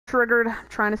triggered.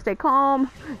 Trying to stay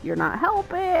calm. You're not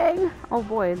helping. Oh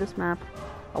boy, this map.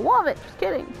 I love it. Just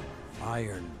kidding.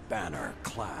 Iron Banner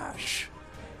Clash.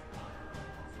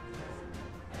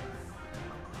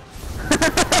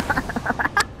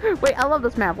 Wait, I love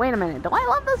this map. Wait a minute. Do I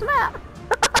love this map?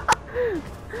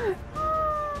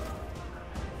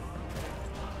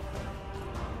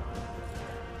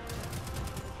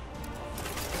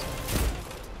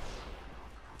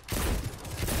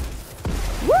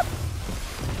 Whoop!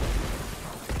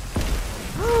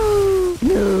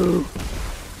 No.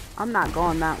 I'm not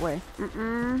going that way.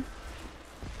 Mm-mm.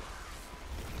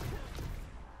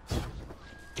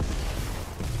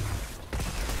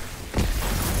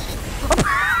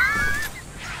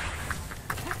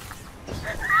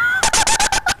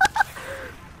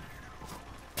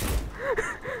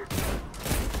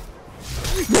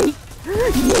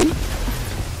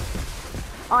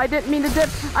 Oh, I didn't mean to dip.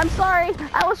 I'm sorry.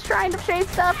 I was trying to chase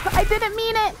stuff. I didn't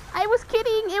mean it. I was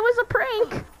kidding. It was a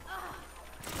prank.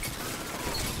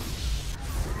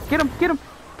 Get him, get him,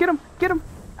 get him, get him.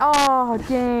 Oh,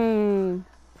 dang.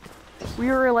 We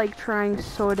were like trying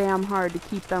so damn hard to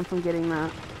keep them from getting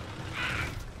that.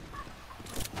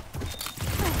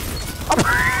 Oh.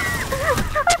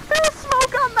 I threw a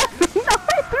smoke on that. No,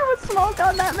 I threw a smoke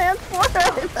on that man's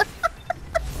forehead.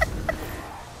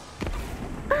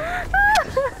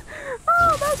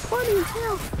 Oh, that's funny.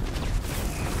 Yeah.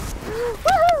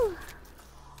 Woohoo!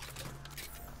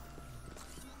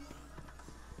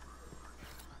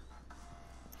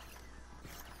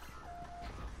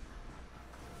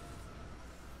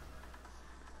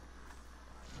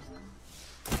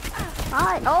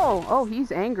 Hi. Oh,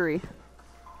 he's angry.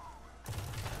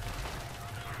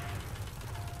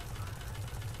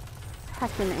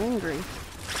 Heckin' angry.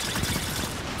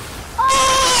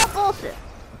 Oh, bullshit.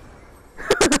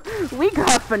 We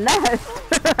got finessed.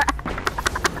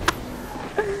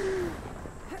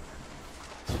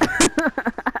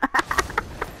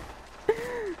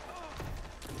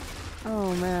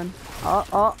 Oh man.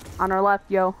 Oh, on our left,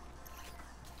 yo.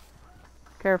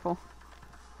 Careful.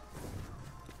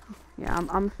 Yeah,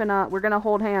 we're gonna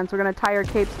hold hands. We're gonna tie our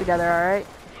capes together, alright?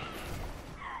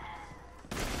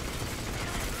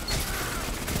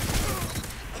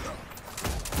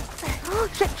 Oh,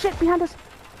 shit, behind us.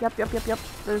 Yep.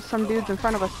 There's some dudes in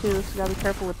front of us too, so we gotta be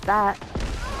careful with that.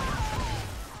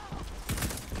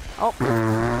 Oh.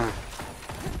 Oh!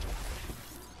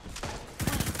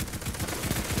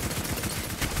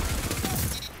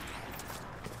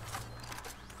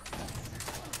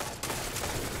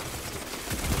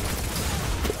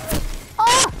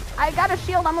 I got a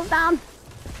shield almost down.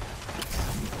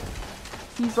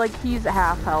 He's at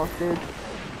half health, dude.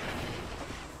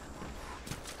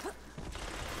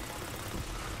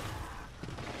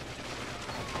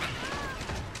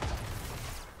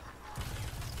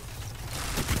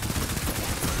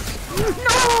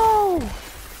 No!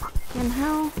 Fucking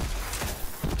hell.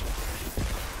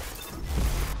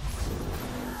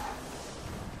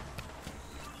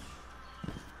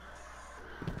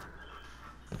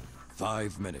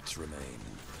 Five minutes remain.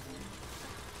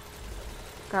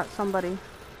 Got somebody.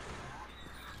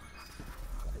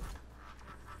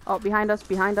 Oh, behind us.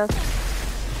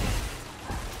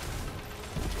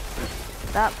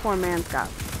 That poor man's got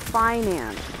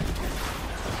finance.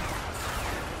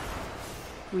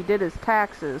 We did his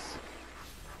taxes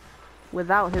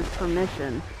without his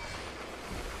permission.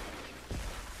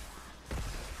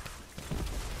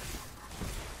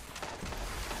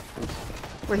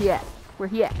 Where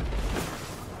he at?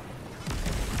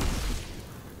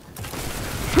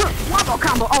 Wombo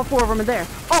combo! All four of them are there.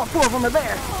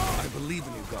 I believe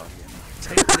in you, Guardian.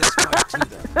 Take this fight to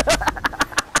them.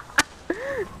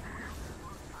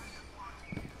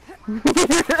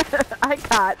 I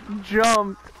got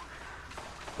jumped.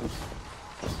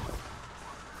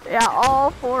 Yeah,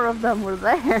 all four of them were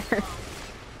there.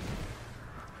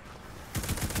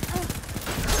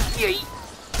 Yeet.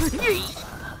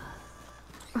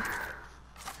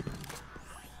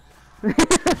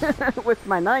 With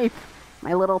my knife.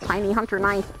 My little tiny hunter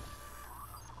knife.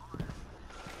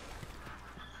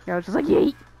 Yeah, I was just like,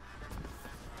 yeet.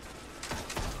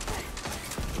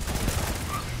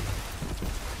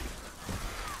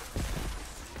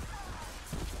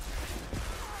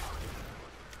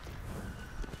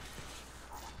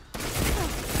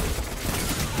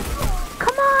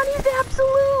 Come on, he's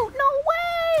absolute! No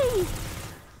way!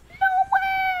 No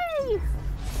way!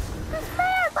 This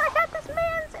man's, I had this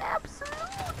man's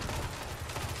absolute!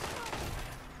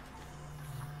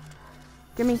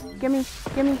 Gimme.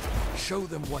 Show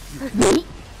them what you can. Yeet.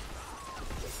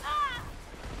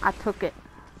 I took it.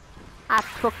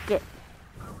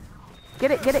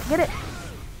 Get it.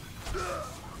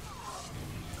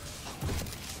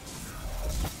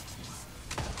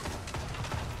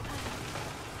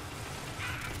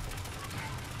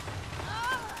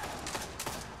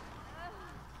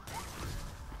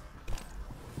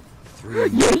 3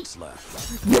 minutes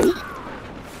left. Yeet!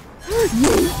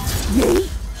 Yeet! Yeet!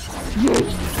 Yeet!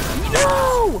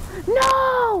 No!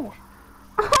 No!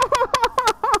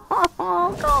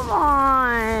 Oh, come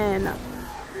on!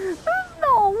 There's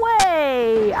no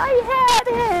way! I had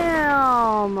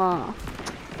him! I'm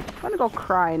gonna go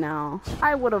cry now.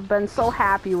 I would have been so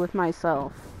happy with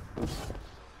myself.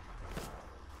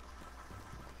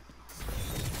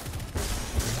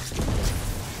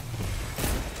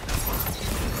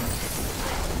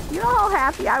 You know how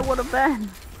happy I would have been?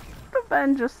 Would have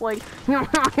been just like...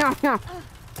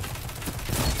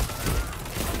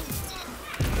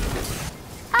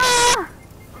 Ah!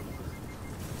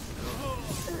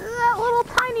 That little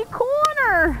tiny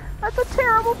corner! That's a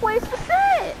terrible place to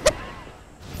sit!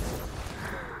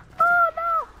 Oh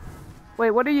no!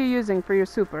 Wait, what are you using for your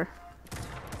super?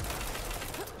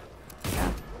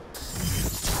 Yeah.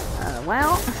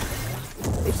 Well...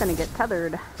 He's gonna get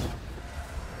tethered.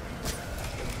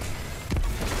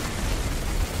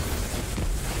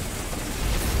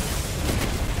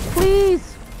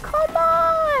 Please! Come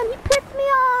on! He picked me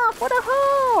off! What a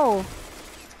hoe!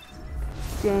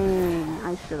 Dang,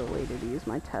 I should have waited to use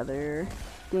my tether.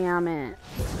 Damn it.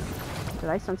 Did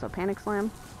I sense a panic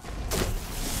slam?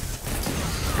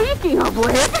 Speaking of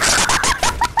which...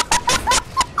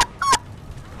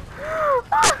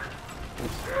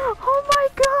 Oh my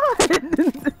god!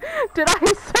 Did I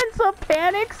sense a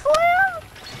panic slam?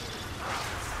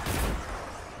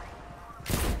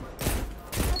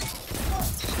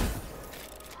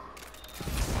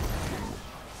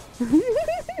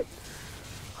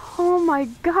 Oh my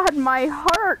god, my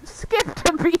heart skipped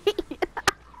a beat.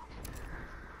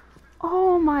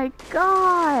 Oh my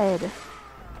god.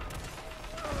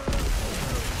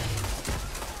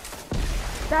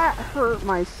 That hurt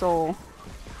my soul.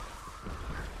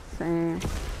 Same.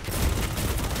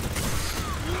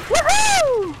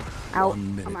 Woohoo! Out.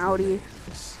 I'm outie.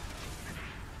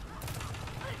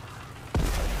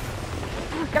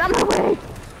 Get out of my way!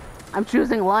 I'm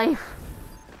choosing life.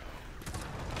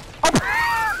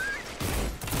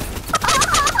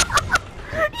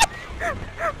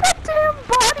 That damn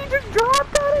body just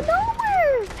dropped out of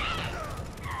nowhere!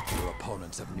 Your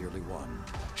opponents have nearly won.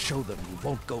 Show them you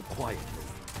won't go quietly.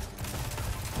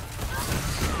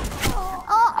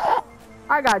 Oh,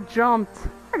 I got jumped.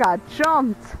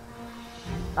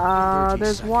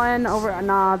 There's one over.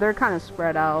 Nah, they're kind of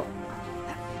spread out.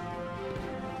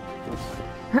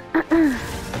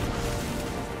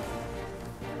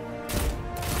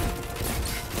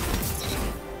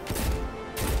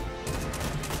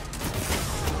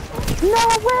 No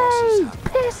way!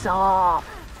 Piss off!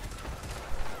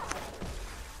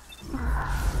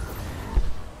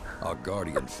 Our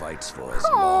guardian fights for as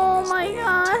long as they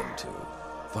God. intend to.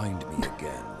 Find me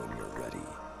again when you're ready.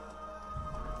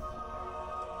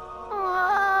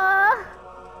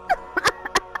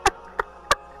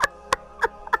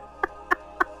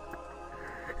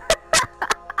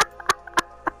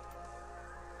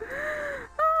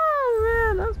 Oh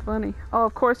man, that's funny. Oh,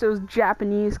 of course it was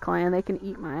Japanese clan. They can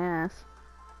eat my ass.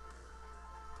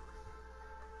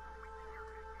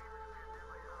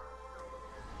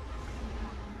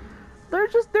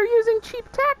 They're using cheap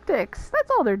tactics. That's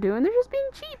all they're doing. They're just being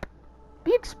cheap.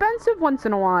 Be expensive once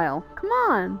in a while. Come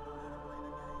on.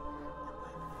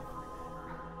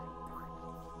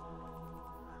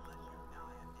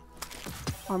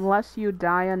 Unless you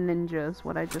die a ninja is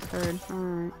what I just heard.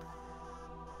 Alright.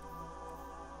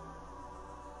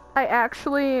 I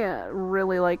actually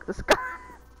really like this guy.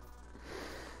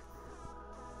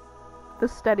 The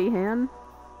steady hand.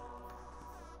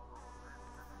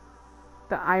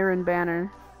 The Iron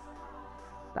Banner.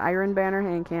 The Iron Banner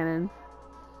hand cannon.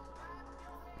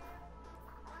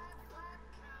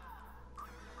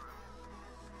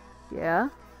 Yeah.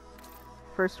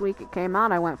 First week it came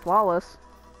out, I went flawless.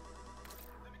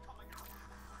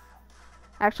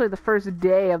 Actually, the first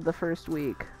day of the first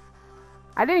week.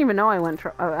 I didn't even know I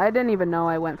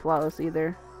went flawless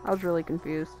either. I was really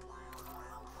confused.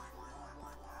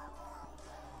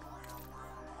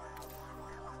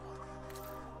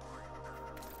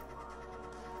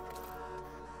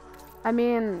 I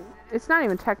mean, it's not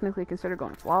even technically considered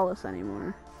going flawless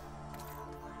anymore.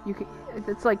 You can,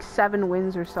 it's like 7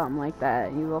 wins or something like that,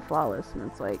 and you go flawless, and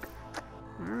it's like,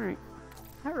 alright.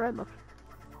 That red looks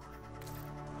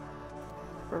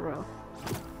for real.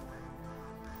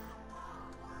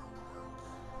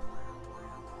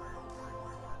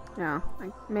 Yeah,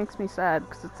 it makes me sad,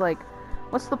 because it's like,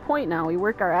 what's the point now? We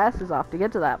work our asses off to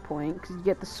get to that point, because you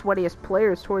get the sweatiest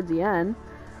players towards the end.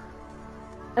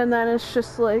 And then it's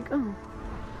just like, oh.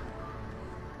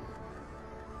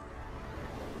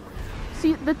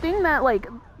 See, the thing that, like,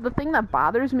 the thing that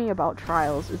bothers me about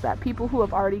trials is that people who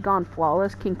have already gone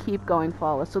flawless can keep going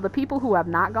flawless. So the people who have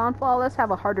not gone flawless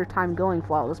have a harder time going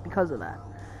flawless because of that.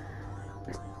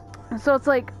 So it's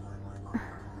like,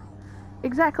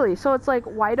 exactly. So it's like,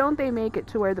 why don't they make it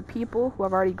to where the people who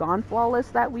have already gone flawless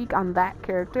that week on that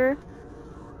character,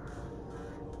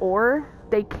 or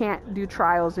they can't do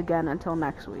trials again until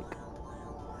next week?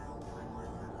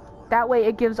 That way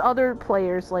it gives other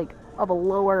players, like, of a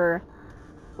lower,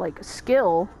 like,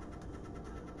 skill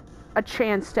a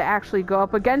chance to actually go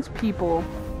up against people.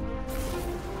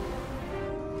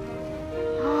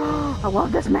 I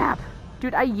love this map.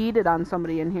 Dude, I yeeted on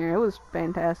somebody in here. It was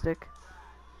fantastic.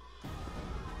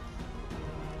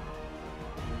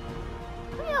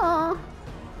 Yeah.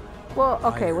 Well,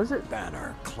 okay, was it...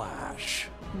 Banner clash.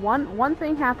 One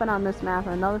thing happened on this map,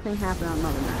 and another thing happened on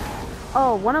another map.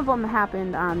 Oh, one of them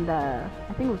happened on the...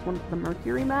 I think it was the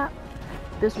Mercury map.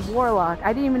 This Warlock,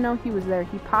 I didn't even know he was there.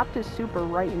 He popped his super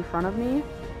right in front of me.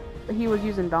 He was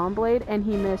using Dawnblade, and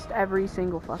he missed every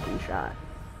single fucking shot.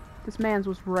 This man's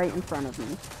was right in front of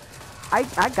me. I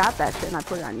got that shit, and I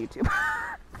put it on YouTube.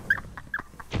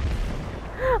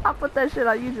 I put that shit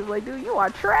on YouTube like, dude, you are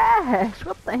trash.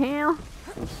 What the hell?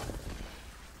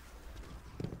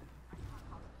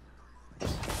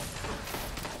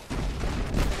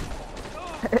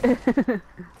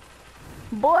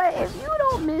 Boy, if you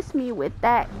don't miss me with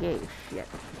that gay shit.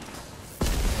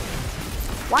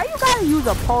 Why you gotta use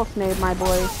a pulse nade, my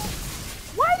boy?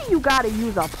 Why do you gotta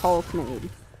use a pulse nade?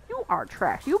 You are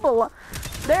trash. You belong...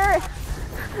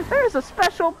 There's a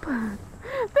special...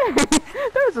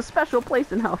 There's a special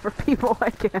place in hell for people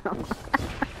like him.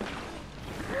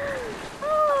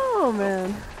 Oh,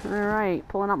 man. Alright,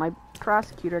 pulling out my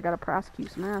prosecutor. I gotta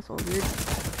prosecute some assholes, dude.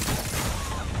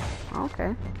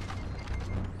 Okay.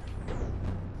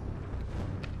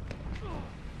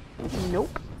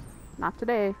 Nope. Not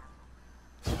today.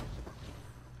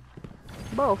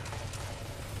 Both.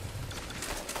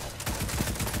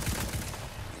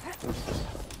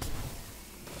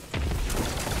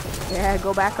 Yeah,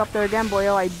 go back up there again,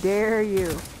 boyo. I dare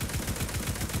you.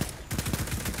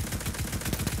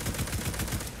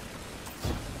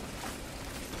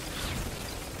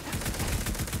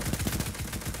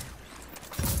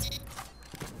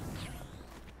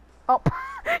 Oh.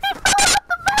 He fell off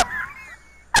the bed!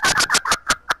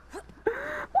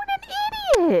 What an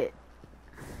idiot!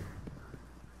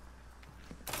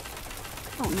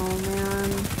 I don't know, man.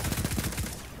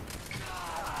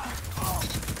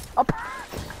 Oh.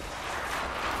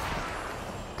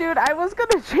 Dude, I was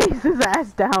gonna chase his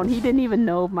ass down. He didn't even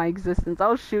know of my existence. I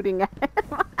was shooting at him.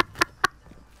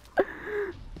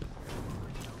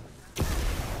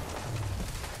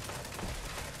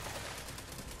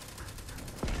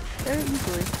 Very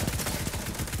easily.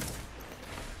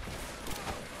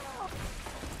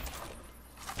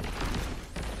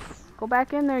 Go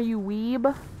back in there, you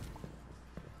weeb.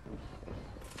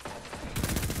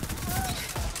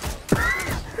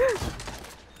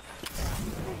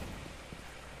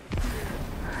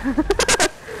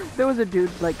 There was a dude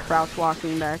like crouch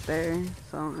walking back there,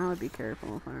 so I would be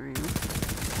careful if I were you.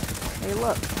 Hey,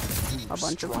 look, a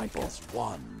bunch of people.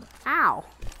 One. Ow!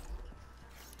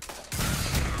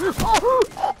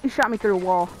 Oh! He shot me through a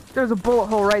wall. There's a bullet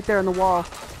hole right there in the wall.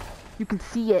 You can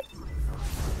see it.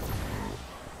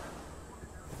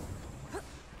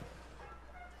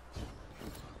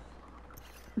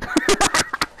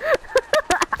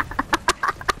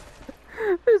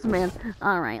 This man.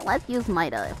 Alright, let's use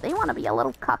Mida. If they want to be a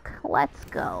little cuck, let's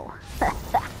go.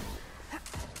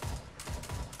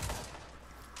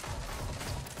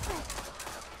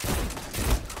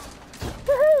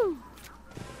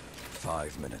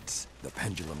 5 minutes. The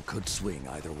pendulum could swing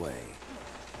either way.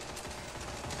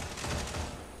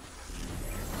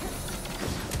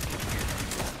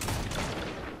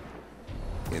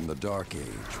 In the Dark Age,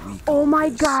 we oh my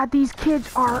god, these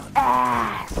kids are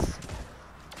ass!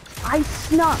 I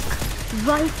snuck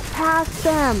right past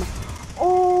them!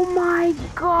 Oh my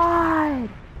god!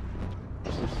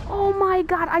 Oh my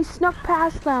god, I snuck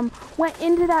past them, went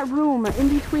into that room in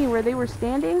between where they were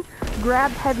standing,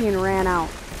 grabbed Heavy and ran out.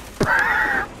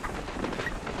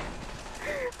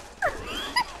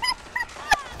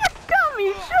 Got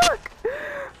me shook!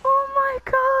 Oh my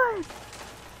god!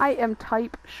 I am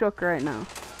type shook right now.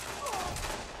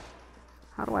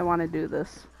 How do I want to do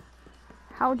this?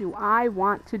 How do I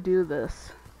want to do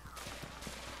this?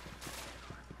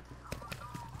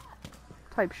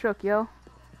 Type shook, yo.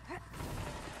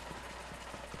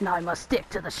 Now I must stick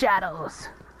to the shadows.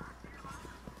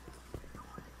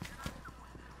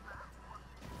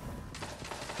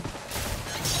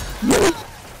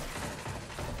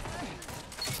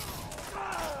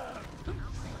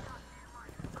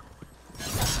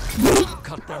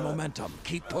 cut their momentum.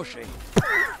 Keep pushing. They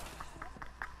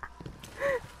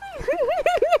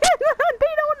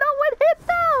don't know what hit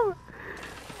them!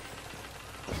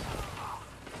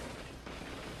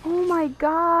 Oh my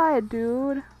god,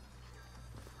 dude.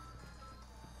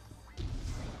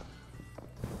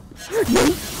 He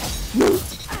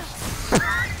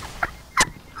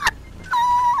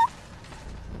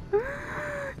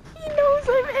knows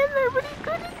I'm in there, but he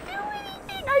couldn't do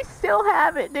anything. I still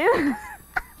have it, dude.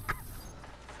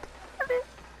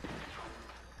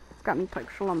 It's got me like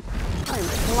slump. I'm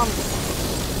slumped.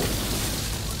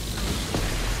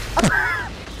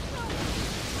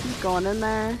 He's going in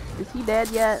there. Is he dead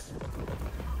yet?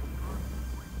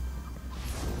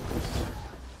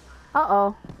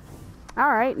 Uh-oh.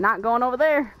 Alright, not going over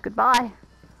there. Goodbye.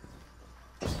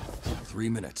 3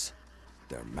 minutes.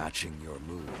 They're matching your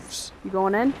moves. You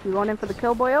going in? You going in for the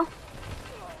kill, boyo?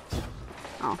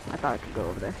 Oh, I thought I could go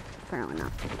over there. Apparently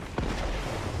not.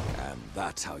 And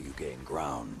that's how you gain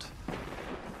ground.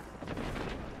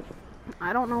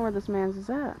 I don't know where this man's is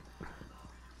at.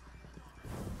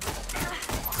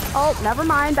 Oh, never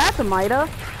mind. That's a Mida.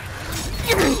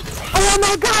 Oh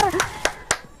my god!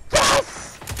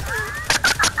 Yes!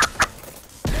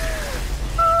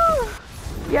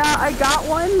 Yeah, I got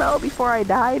one though before I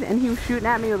died, and he was shooting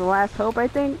at me with the last hope, I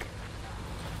think.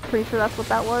 Pretty sure that's what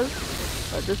that was.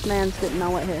 But this man's didn't know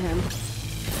what hit him.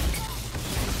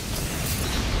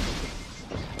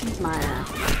 He's my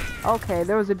ass. Okay,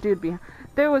 there was a dude behind.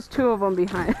 There was 2 of them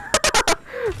behind.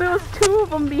 There was 2 of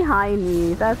them behind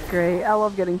me. That's great. I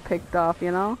love getting picked off,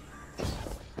 you know?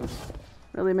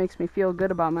 Really makes me feel good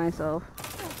about myself.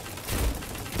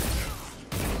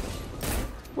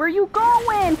 Where you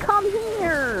going? Come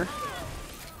here!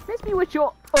 Miss me with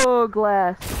your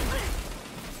glass.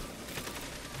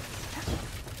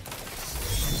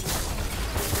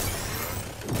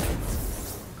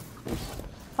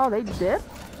 Oh, they did?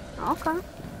 Okay.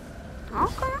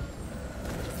 Okay.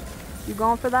 You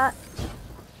going for that?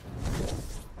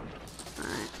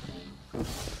 Alright.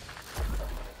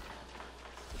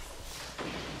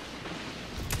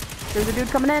 There's a dude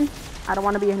coming in. I don't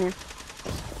want to be in here.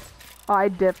 Oh, I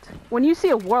dipped. When you see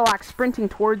a warlock sprinting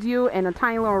towards you in a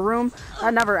tiny little room,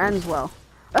 that never ends well.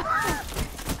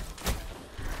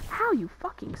 How, you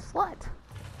fucking slut?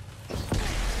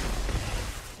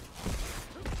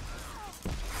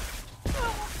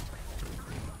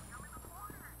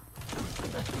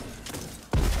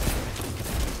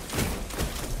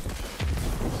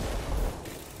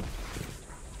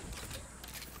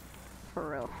 For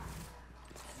real.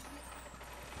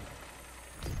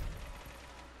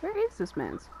 Where is this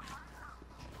man's?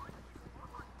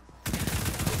 1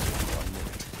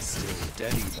 minute. Still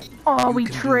dead even. Oh, You we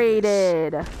can do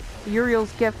traded.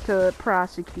 Uriel's gift to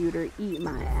prosecutor. Eat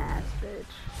my ass, bitch.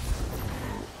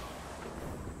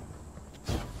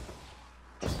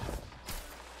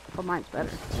 Oh, mine's better.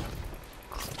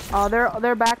 Oh,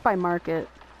 they're back by market.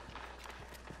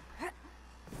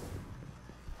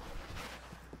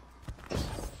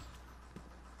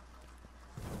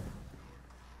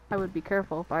 I would be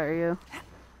careful if I were you.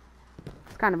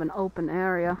 It's kind of an open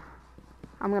area.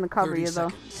 I'm gonna cover 30 you though.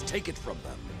 seconds. Take it from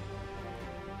them.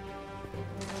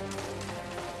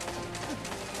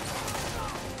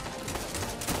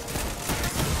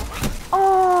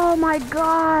 Oh my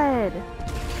god!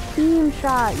 Team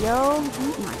shot, yo!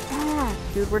 Eat my ass.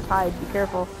 Dude, we're tied. Be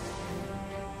careful.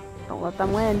 Don't let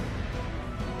them win.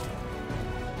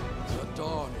 The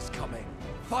dawn is coming.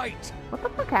 Fight! What the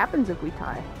fuck happens if we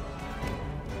tie?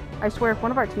 I swear, if one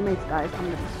of our teammates dies, I'm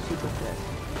gonna be super pissed.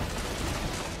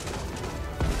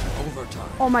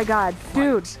 Overtime. Oh my god,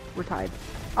 dude! Fight. We're tied.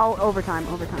 Oh, overtime,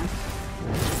 overtime.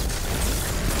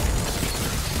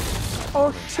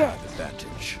 Oh shit!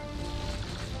 Advantage.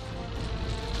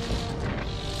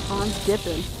 Oh, I'm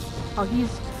dipping. Oh, he's...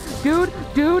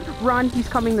 Dude, run. He's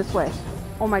coming this way.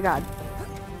 Oh my god.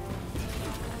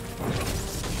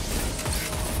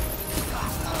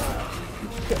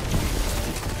 Shit.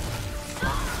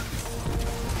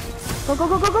 Go, go,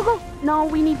 go, go, go, go! No,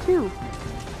 we need 2.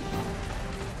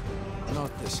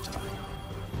 Not this time.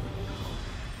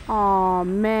 Oh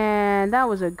man, that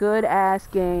was a good ass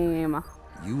game.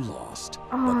 You lost.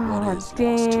 But Oh, what is lost to an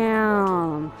immortal?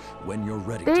 damn. When you're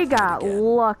ready They to fight got again,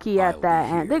 lucky I'll at be that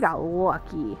end. here. They got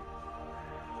lucky.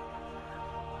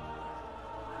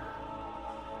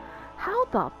 How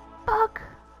the fuck?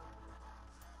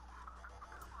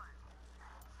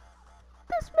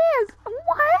 This man's...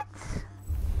 What?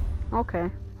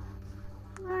 Okay.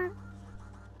 Alright.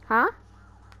 Huh?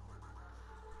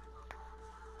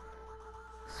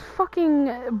 This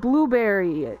fucking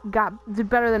Blueberry did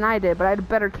better than I did, but I had a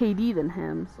better KD than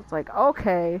him. So it's like,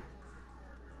 okay.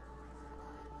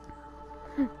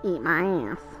 Eat my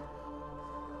ass.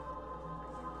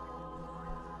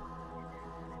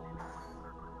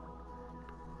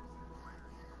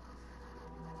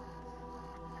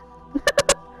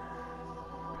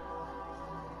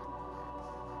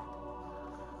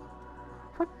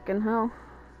 Fucking hell.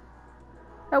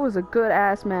 That was a good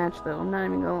ass match though, I'm not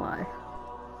even gonna lie.